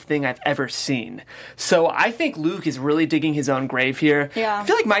unattractive thing I've ever seen. So I think Luke is really digging his own grave here. Yeah. I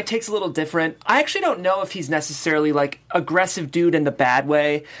feel like my take's a little different. I actually don't know if he's necessarily like aggressive dude in the bad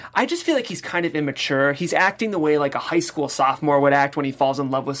way. I just feel like he's kind of immature. He's acting the way like a high school sophomore would act when he falls in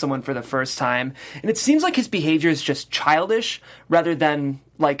love with someone for the first time. And it seems like his behavior is just childish rather than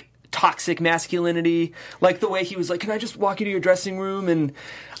like toxic masculinity, like the way he was like, can I just walk you to your dressing room? And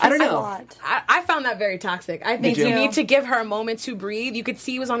I don't know. I found that very toxic. I think you need to give her a moment to breathe. You could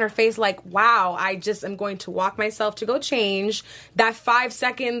see it was on her face like, wow, I just am going to walk myself to go change. That 5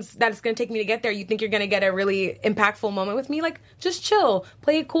 seconds that it's going to take me to get there, you think you're going to get a really impactful moment with me? Like, just chill.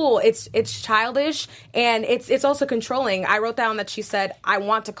 Play it cool. It's childish, and it's also controlling. I wrote down that she said, I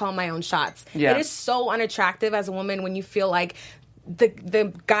want to call my own shots. Yeah. It is so unattractive as a woman when you feel like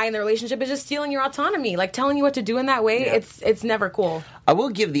the guy in the relationship is just stealing your autonomy, like telling you what to do in that way. Yeah. It's never cool. I will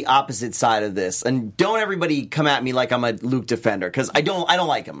give the opposite side of this, and don't everybody come at me like I'm a Luke defender, because I don't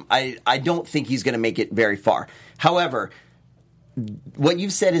like him. I don't think he's going to make it very far. However, what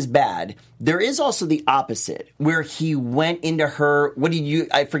you've said is bad. There is also the opposite, where he went into her,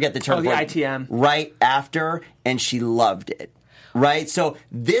 I forget the term. Oh, the ITM. Right after, and she loved it. Right? So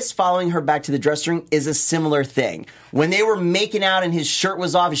this following her back to the dressing room is a similar thing. When they were making out and his shirt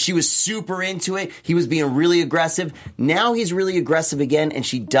was off and she was super into it, he was being really aggressive. Now he's really aggressive again and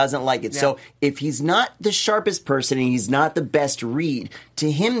she doesn't like it. Yeah. So if he's not the sharpest person and he's not the best read, to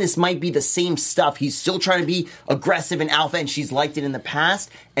him this might be the same stuff. He's still trying to be aggressive and alpha and she's liked it in the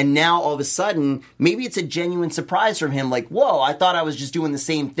past. And now all of a sudden, maybe it's a genuine surprise from him. Like, whoa, I thought I was just doing the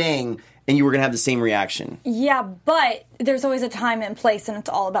same thing. And you were going to have the same reaction. Yeah, but there's always a time and place, and it's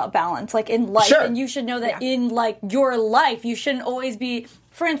all about balance. Like in life, sure. And you should know that in like your life, you shouldn't always be.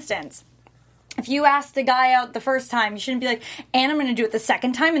 For instance, if you asked a guy out the first time, you shouldn't be like, "And I'm going to do it the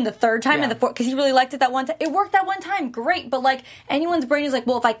second time and the third time and the fourth," because he really liked it that one time. It worked that one time, great. But like anyone's brain is like,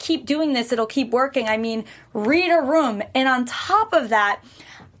 "Well, if I keep doing this, it'll keep working." I mean, read a room, and on top of that,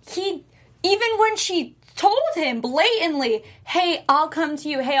 even when she told him blatantly, hey, I'll come to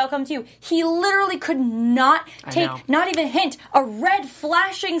you, he literally could not take, not even a hint, a red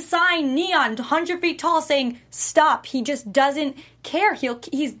flashing sign, neon, 100 feet tall, saying, stop. He just doesn't care.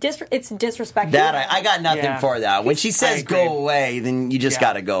 It's disrespectful. That, I got nothing for that. When she says go away, then you just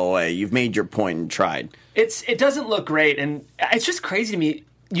got to go away. You've made your point and tried. It doesn't look great, and it's just crazy to me.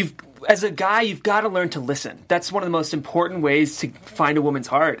 As a guy, you've got to learn to listen. That's one of the most important ways to find a woman's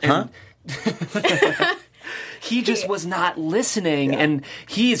heart. And he just was not listening, and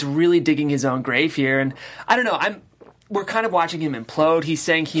he's really digging his own grave here. And I don't know, we're kind of watching him implode. He's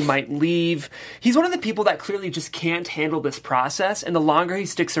saying he might leave. He's one of the people that clearly just can't handle this process, and the longer he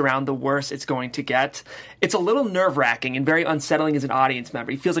sticks around, the worse it's going to get. It's a little nerve-wracking and very unsettling as an audience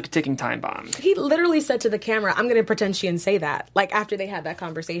member. He feels like a ticking time bomb. He literally said to the camera, I'm going to pretend she didn't say that, like after they had that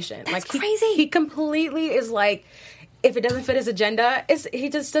conversation. That's crazy. He completely is like, if it doesn't fit his agenda, he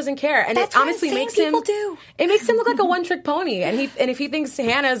just doesn't care, and that's it honestly makes him. Do. It makes him look like a one-trick pony, and if he thinks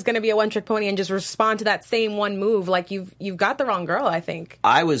Hannah is going to be a one-trick pony and just respond to that same one move, like you've got the wrong girl. I think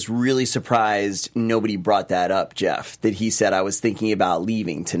I was really surprised nobody brought that up, Jeff. That he said I was thinking about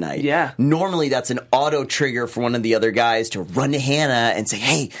leaving tonight. Yeah. Normally that's an auto trigger for one of the other guys to run to Hannah and say,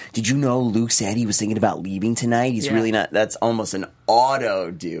 "Hey, did you know Luke said he was thinking about leaving tonight? He's really not." That's almost an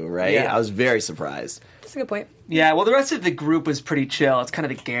auto do, right? Yeah. I was very surprised. that's a good point. Yeah, well, the rest of the group was pretty chill. It's kind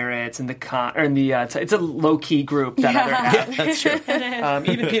of the Garretts and it's a low key group. That other half. That's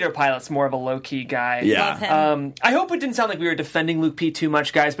true. Even Peter Pilot's more of a low key guy. Yeah. Love him. I hope it didn't sound like we were defending Luke P too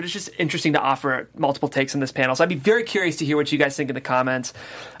much, guys, but it's just interesting to offer multiple takes on this panel. So I'd be very curious to hear what you guys think in the comments.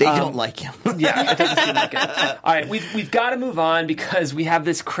 They don't like him. Yeah, it doesn't seem like it. All right, we've got to move on because we have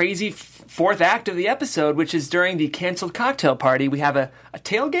this crazy fourth act of the episode, which is during the canceled cocktail party. We have a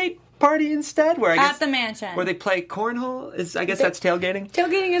tailgate party instead, where I guess at the mansion, where they play cornhole. That's tailgating.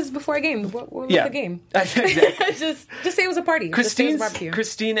 Tailgating is before a game. What was the game? Exactly. just say it was a party.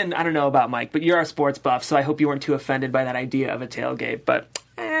 Christine, and I don't know about Mike, but you're our sports buff, so I hope you weren't too offended by that idea of a tailgate. But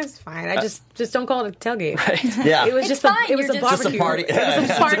it's fine. I just don't call it a tailgate. Right. Yeah, it was It's just fine. it was a You're barbecue. just a party. It was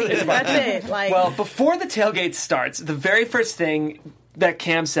a party. That's it. Like, well, before the tailgate starts, the very first thing that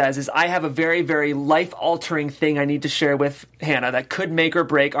Cam says is, I have a very, very life-altering thing I need to share with Hannah that could make or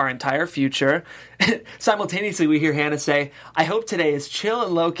break our entire future. Simultaneously, we hear Hannah say, I hope today is chill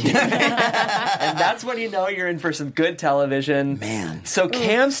and low-key. And that's when you know you're in for some good television. Man. So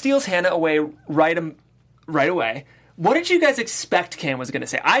Cam steals Hannah away right away. What did you guys expect Cam was going to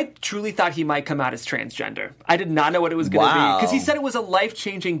say? I truly thought he might come out as transgender. I did not know what it was going to be. Because he said it was a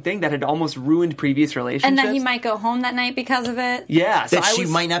life-changing thing that had almost ruined previous relationships. And that he might go home that night because of it. Yeah. So that she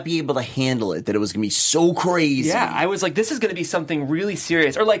might not be able to handle it, that it was going to be so crazy. Yeah, I was like, this is going to be something really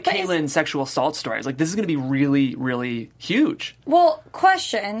serious. Or like Caitlin's sexual assault story. I was like, this is going to be really, really huge. Well,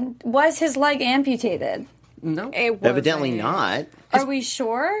 question, was his leg amputated? No. Evidently not. Are we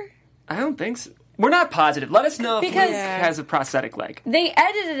sure? I don't think so. We're not positive. Let us know if Luke has a prosthetic leg. They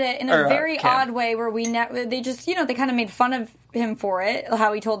edited it in a very Cam. odd way where they just, they kind of made fun of him for it,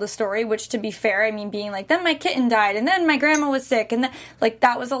 how he told the story, which to be fair, I mean, being like, then my kitten died and then my grandma was sick and then, like,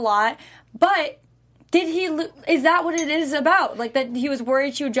 that was a lot. But is that what it is about? Like, that he was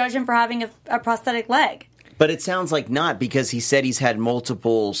worried she would judge him for having a prosthetic leg? But it sounds like not, because he said he's had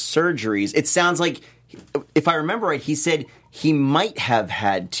multiple surgeries. It sounds like, if I remember right, he said he might have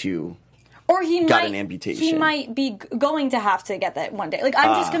had to. Or he got an amputation. He might be going to have to get that one day. Like,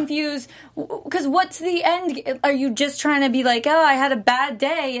 I'm just confused, because what's the end? Are you just trying to be like, oh, I had a bad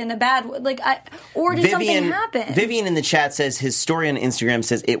day and or did something happen? Vivian in the chat says his story on Instagram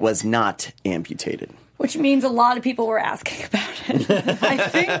says it was not amputated. Which means a lot of people were asking about it.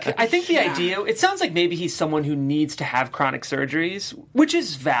 I think the idea, it sounds like maybe he's someone who needs to have chronic surgeries, which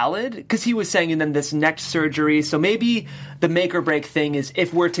is valid, because he was saying, and then this next surgery, so maybe the make or break thing is,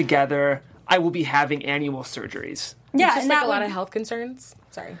 if we're together, I will be having annual surgeries. Yeah, just like a lot of health concerns.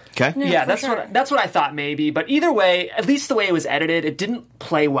 Sorry. Okay. Yeah, that's what I thought maybe. But either way, at least the way it was edited, it didn't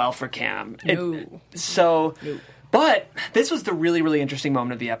play well for Cam. No. But this was the really, really interesting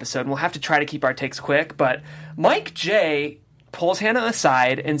moment of the episode, and we'll have to try to keep our takes quick. But Mike J pulls Hannah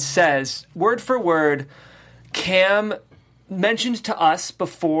aside and says, word for word, Cam mentioned to us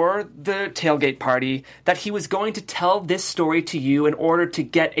before the tailgate party that he was going to tell this story to you in order to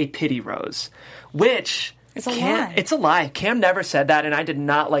get a pity rose, which... It's a lie. It's a lie. Cam never said that, and I did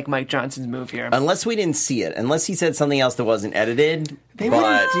not like Mike Johnson's move here. Unless we didn't see it. Unless he said something else that wasn't edited. They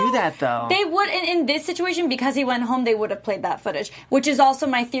wouldn't do that, though. They would, in this situation, because he went home, they would have played that footage, which is also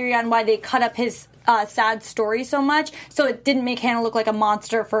my theory on why they cut up his sad story so much, so it didn't make Hannah look like a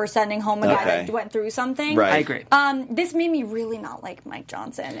monster for sending home a guy that went through something. Right. I agree. This made me really not like Mike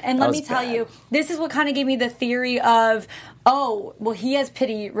Johnson. And let me tell you, this is what kind of gave me the theory of, oh, well, he has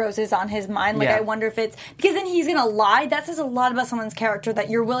pity roses on his mind. Like, I wonder if it's... Because then he's going to lie. That says a lot about someone's character,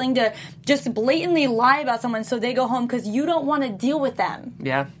 that you're willing to just blatantly lie about someone so they go home because you don't want to deal with them.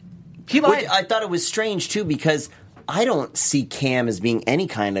 Yeah. He lied. I thought it was strange, too, because I don't see Cam as being any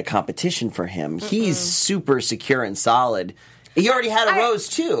kind of competition for him. He's super secure and solid. He already had a rose,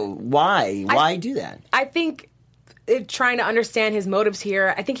 too. Why? Why do that? I think... trying to understand his motives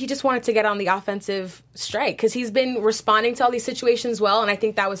here, I think he just wanted to get on the offensive strike, because he's been responding to all these situations well, and I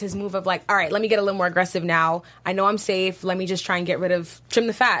think that was his move of like, all right, let me get a little more aggressive now. I know I'm safe. Let me just try and trim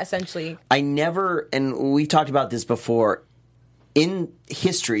the fat, essentially. I never, and we've talked about this before, in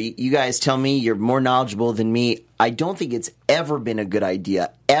history, you guys tell me, you're more knowledgeable than me, I don't think it's ever been a good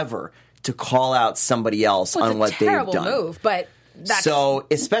idea, ever, to call out somebody else on what they've done. It's a terrible move, but... So,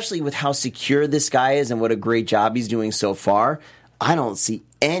 especially with how secure this guy is and what a great job he's doing so far, I don't see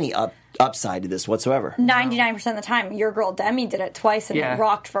any upside to this whatsoever. 99% of the time, your girl Demi did it twice and it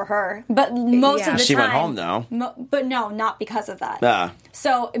rocked for her. But most of the time... She went home, though. But no, not because of that.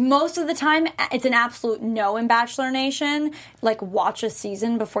 So most of the time, it's an absolute no in Bachelor Nation. Like, watch a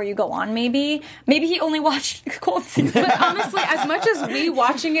season before you go on, maybe. Maybe he only watched Cold Season. But honestly, as much as we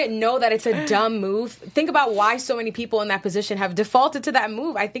watching it know that it's a dumb move, think about why so many people in that position have defaulted to that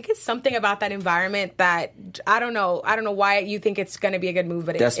move. I think it's something about that environment that, I don't know why you think it's going to be a good move.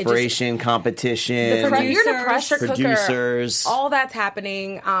 But Desperation, competition. You're the pressure cooker. Producers. All that's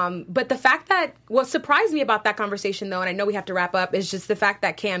happening. But the fact that, what surprised me about that conversation, though, and I know we have to wrap up, is just the fact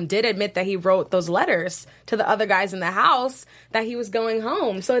that Cam did admit that he wrote those letters to the other guys in the house that he was going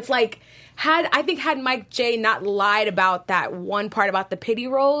home. So it's like, had Mike J not lied about that one part about the pity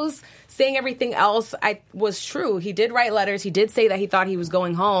rose, saying everything else was true. He did write letters. He did say that he thought he was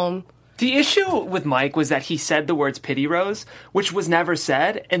going home. The issue with Mike was that he said the words pity rose, which was never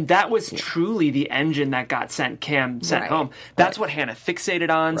said, and that was truly the engine that got Cam sent home. That's what Hannah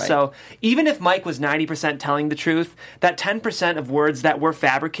fixated on. So even if Mike was 90% telling the truth, that 10% of words that were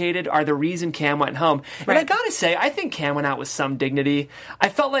fabricated are the reason Cam went home. And I gotta say, I think Cam went out with some dignity. I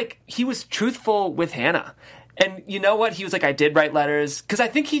felt like he was truthful with Hannah. And you know what? He was like, I did write letters, because I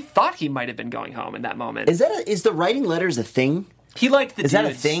think he thought he might have been going home in that moment. Is the writing letters a thing? He liked the dudes. Is that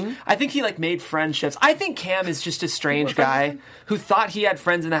a thing? I think he made friendships. I think Cam is just a strange guy who thought he had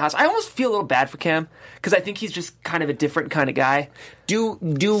friends in the house. I almost feel a little bad for Cam because I think he's just kind of a different kind of guy. Do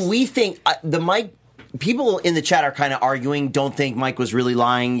we think the Mike people in the chat are kind of arguing, don't think Mike was really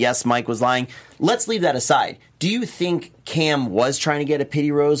lying. Yes, Mike was lying. Let's leave that aside. Do you think Cam was trying to get a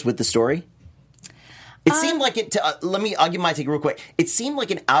pity rose with the story? It seemed like it. I'll give my take real quick. It seemed like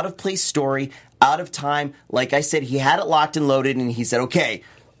an out of place story, out of time. Like I said, he had it locked and loaded, and he said, "Okay,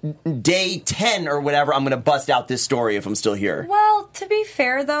 day 10 or whatever, I'm going to bust out this story if I'm still here." Well, to be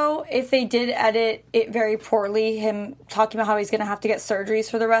fair, though, if they did edit it very poorly, him talking about how he's going to have to get surgeries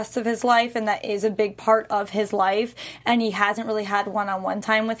for the rest of his life, and that is a big part of his life, and he hasn't really had one-on-one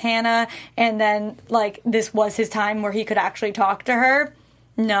time with Hannah, and then, like, this was his time where he could actually talk to her.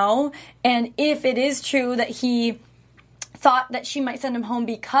 No. And if it is true that he thought that she might send him home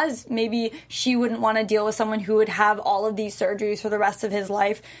because maybe she wouldn't want to deal with someone who would have all of these surgeries for the rest of his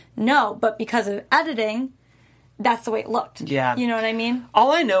life, no. But because of editing, that's the way it looked. Yeah. You know what I mean?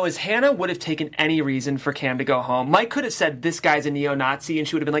 All I know is Hannah would have taken any reason for Cam to go home. Mike could have said, this guy's a neo-Nazi, and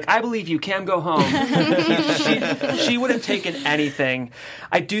she would have been like, I believe you, Cam, go home. she would have taken anything.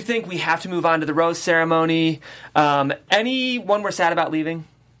 I do think we have to move on to the rose ceremony. Anyone we're sad about leaving?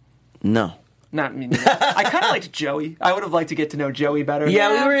 No. Not me. I kind of liked Joey. I would have liked to get to know Joey better.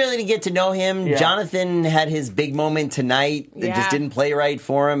 Yeah, we really didn't get to know him. Yeah. Jonathan had his big moment tonight. It Yeah. just didn't play right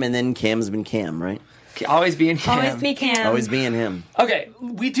for him, and then Cam's been Cam, right? Always being Cam. Always be Cam. Always being him. Okay,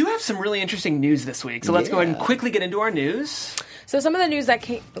 we do have some really interesting news this week, so let's go ahead and quickly get into our news. So some of the news that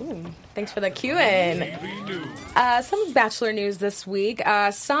came... Ooh, thanks for the cue-in. Some Bachelor news this week.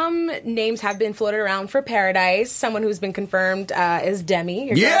 Some names have been floated around for Paradise. Someone who's been confirmed is Demi.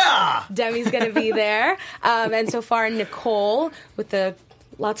 Your girl. Demi's going to be there. And so far, Nicole with the...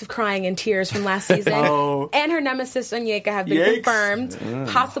 lots of crying and tears from last season. And her nemesis, Onyeka, have been confirmed.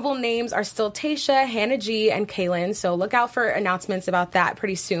 Possible names are still Tayshia, Hannah G, and Kaylin. So look out for announcements about that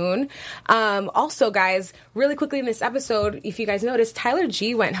pretty soon. Also, guys, really quickly in this episode, if you guys noticed, Tyler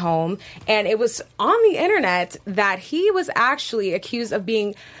G went home. And it was on the internet that he was actually accused of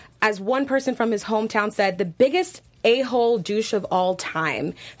being, as one person from his hometown said, the biggest a-hole douche of all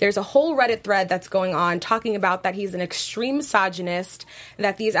time. There's a whole Reddit thread that's going on talking about that he's an extreme misogynist,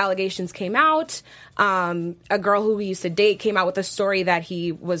 that these allegations came out. A girl who he used to date came out with a story that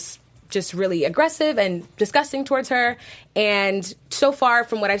he was just really aggressive and disgusting towards her. And so far,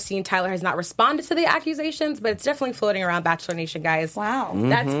 from what I've seen, Tyler has not responded to the accusations, but it's definitely floating around Bachelor Nation, guys. Wow.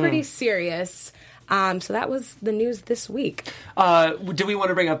 That's pretty serious. So that was the news this week. Do we want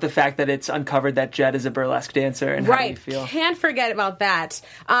to bring up the fact that it's uncovered that Jed is a burlesque dancer? And how do you feel? Can't forget about that.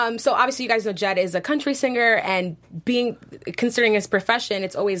 So obviously you guys know Jed is a country singer, and considering his profession,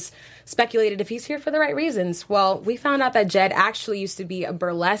 it's always speculated if he's here for the right reasons. Well, we found out that Jed actually used to be a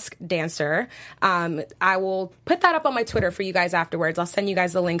burlesque dancer. I will put that up on my Twitter for you guys afterwards. I'll send you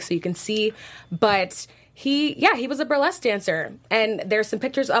guys the link so you can see. But he was a burlesque dancer, and there's some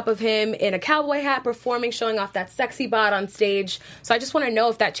pictures up of him in a cowboy hat performing, showing off that sexy bod on stage. So I just want to know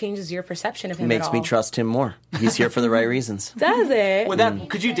if that changes your perception of him Makes at all. me trust him more. He's here for the right reasons. Does it?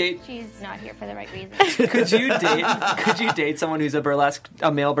 Could you date? She's not here for the right reasons. Could you date someone who's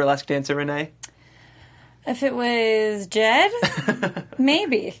a male burlesque dancer, Renee? If it was Jed,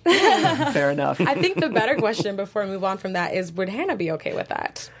 maybe. Fair enough. I think the better question before we move on from that is, would Hannah be okay with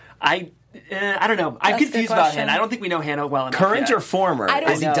that? I don't know. I'm That's a good confused about question. Hannah. I don't think we know Hannah well enough. Current yet. or former? I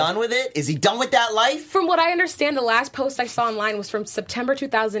don't Is he know. done with it? Is he done with that life? From what I understand, the last post I saw online was from September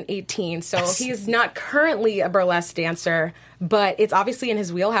 2018. So he is not currently a burlesque dancer, but it's obviously in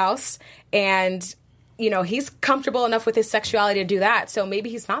his wheelhouse. And, he's comfortable enough with his sexuality to do that. So maybe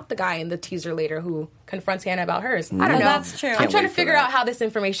he's not the guy in the teaser later who confronts Hannah about hers. I don't know. That's true. I'm Can't trying wait to for figure that. out how this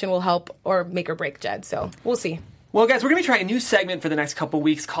information will help or make or break Jed. So we'll see. Well, guys, we're going to be trying a new segment for the next couple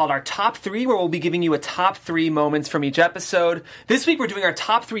weeks called our Top 3, where we'll be giving you a top 3 moments from each episode. This week, we're doing our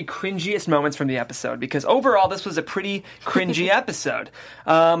top 3 cringiest moments from the episode, because overall, this was a pretty cringy episode.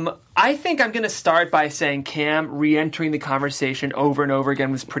 I think I'm going to start by saying Cam re-entering the conversation over and over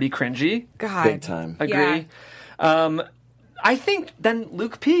again was pretty cringy. God. Big time. Agree? I think then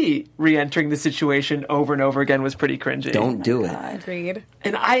Luke P re-entering the situation over and over again was pretty cringy. Don't do it. Agreed.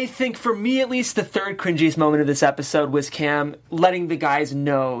 And I think, for me at least, the third cringiest moment of this episode was Cam letting the guys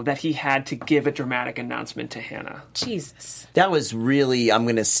know that he had to give a dramatic announcement to Hannah. Jesus. That was really, I'm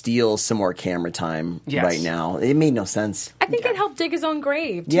going to steal some more camera time Yes. right now. It made no sense. I think it helped dig his own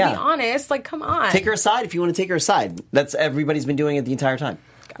grave, to be Yeah. honest. Like, come on. Take her aside if you want to take her aside. That's everybody's been doing it the entire time.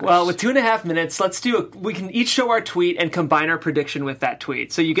 Well, with 2.5 minutes, we can each show our tweet and combine our prediction with that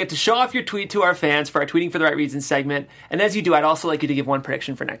tweet. So you get to show off your tweet to our fans for our Tweeting for the Right Reasons segment. And as you do, I'd also like you to give one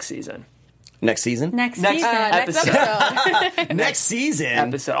prediction for next season. Next season? Next Next season. Next episode. Next season.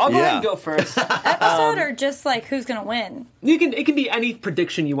 episode. I'll go ahead and go first. Episode or just like who's going to win? It can be any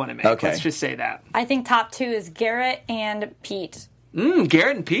prediction you want to make. Okay. Let's just say that. I think top 2 is Garrett and Pete.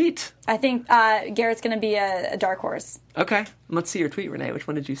 Garrett and Pete. I think Garrett's going to be a dark horse. Okay. Let's see your tweet, Renee. Which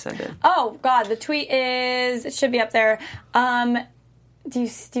one did you send in? Oh, God. The tweet it should be up there. Do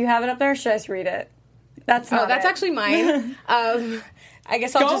you have it up there or should I just read it? That's actually mine. I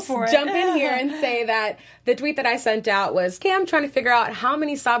guess I'll just jump in here and say that the tweet that I sent out was Cam trying to figure out how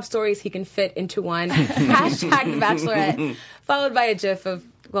many sob stories he can fit into one. Hashtag Bachelorette. Followed by a gif of,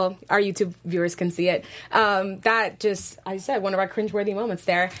 well, our YouTube viewers can see it. That just, I said, one of our cringeworthy moments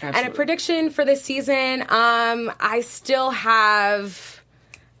there. Absolutely. And a prediction for this season, I still have...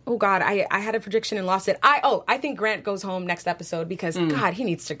 Oh, God, I had a prediction and lost it. I think Grant goes home next episode because, God, he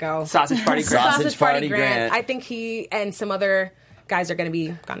needs to go. Sausage Party Grant. Sausage Party Grant. I think he and some other guys are going to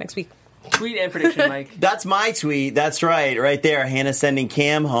be gone next week. Tweet and prediction, Mike. That's my tweet. That's right there. Hannah sending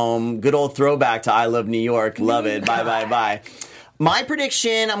Cam home. Good old throwback to I Love New York. Love it. Bye. My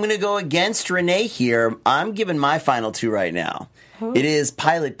prediction, I'm going to go against Renee here. I'm giving my final 2 right now. It is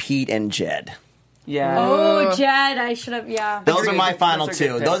Pilot Pete and Jed. Yeah. Oh, Jed, I should have, yeah. Those Agreed. are my final Those are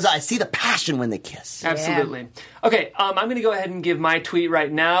good 2. picks. Those I see the passion when they kiss. Absolutely. Okay, I'm going to go ahead and give my tweet right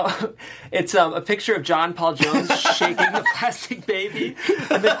now. It's a picture of John Paul Jones shaking the plastic baby.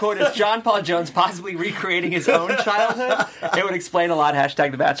 And the quote is, John Paul Jones possibly recreating his own childhood. It would explain a lot.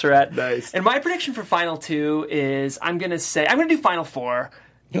 Hashtag The Bachelorette. Nice. And my prediction for Final 2 is I'm going to do Final 4.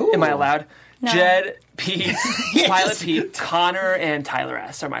 Ooh. Am I allowed? No. Jed, Pete, Yes. Pilot Pete, Connor, and Tyler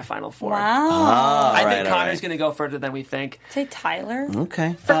S. are my Final 4. Wow. I think Connor's going to go further than we think. Say Tyler.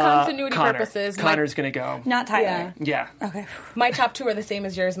 Okay. For continuity Connor. purposes, Connor's going to go. Not Tyler. Yeah. Okay. my top 2 are the same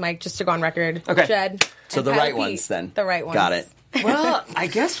as yours, Mike, just to go on record. Okay. Jed. So and the Pilot right Pete. ones then. The right ones. Got it. Well, I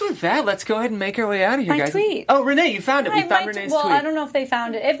guess with that, let's go ahead and make our way out of here, My guys. tweet. Oh, Renee, you found it. We found Renee's tweet. I don't know if they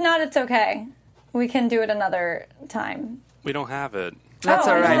found it. If not, it's okay. We can do it another time. We don't have it. That's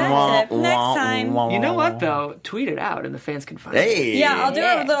all right. Next time. You know what, though? Tweet it out, and the fans can find it. Hey. Yeah, I'll do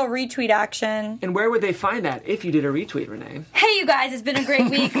a little retweet action. And where would they find that if you did a retweet, Renee? Hey, you guys, it's been a great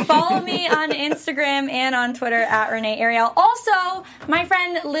week. Follow me on Instagram and on Twitter at Renee Ariel. Also, my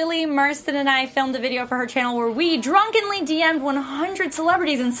friend Lily Marston and I filmed a video for her channel where we drunkenly DM'd 100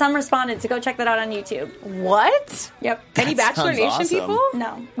 celebrities and some responded, so go check that out on YouTube. What? Yep. Any Bachelor sounds Nation awesome. people?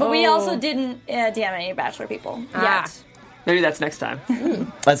 No. But we also didn't DM any Bachelor people yet. Maybe that's next time.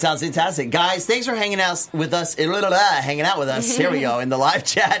 That sounds fantastic. Guys, thanks for hanging out with us. Here we go in the live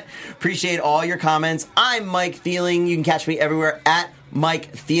chat. Appreciate all your comments. I'm Mike Thieling. You can catch me everywhere at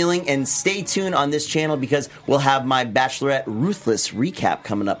Mike Thieling. And stay tuned on this channel because we'll have my Bachelorette Ruthless recap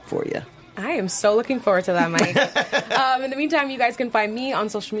coming up for you. I am so looking forward to that, Mike. In the meantime, you guys can find me on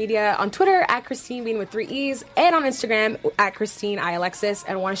social media, on Twitter at Christine Bean with 3 E's, and on Instagram at Christine I. Alexis.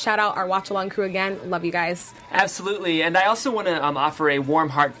 And I want to shout out our Watch Along crew again. Love you guys. Absolutely. And I also want to offer a warm,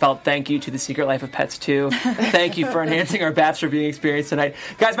 heartfelt thank you to The Secret Life of Pets 2. Thank you for enhancing our Bachelor viewing experience tonight.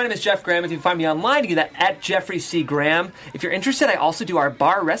 Guys, my name is Jeff Graham. If you can find me online, you can do that at Jeffrey C. Graham. If you're interested, I also do our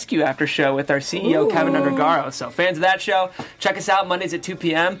Bar Rescue after show with our CEO, Kevin Undergaro. So fans of that show, check us out Mondays at 2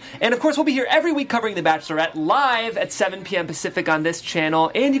 p.m. And of course, we'll be here every week covering The Bachelorette live at 7 p.m. Pacific on this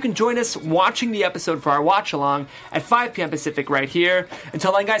channel. And you can join us watching the episode for our watch along at 5 p.m. Pacific right here.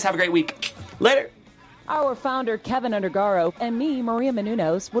 Until then, guys, have a great week. Later. Our founder, Kevin Undergaro, and me, Maria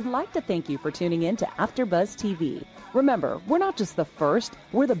Menounos, would like to thank you for tuning in to AfterBuzz TV. Remember, we're not just the first,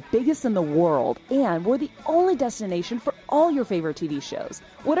 we're the biggest in the world, and we're the only destination for all your favorite TV shows.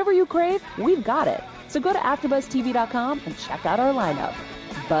 Whatever you crave, we've got it. So go to AfterBuzzTV.com and check out our lineup.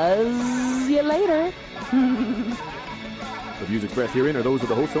 Buzz you later. The views expressed herein are those of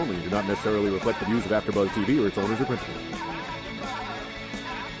the hosts only and do not necessarily reflect the views of AfterBuzz TV or its owners or principals.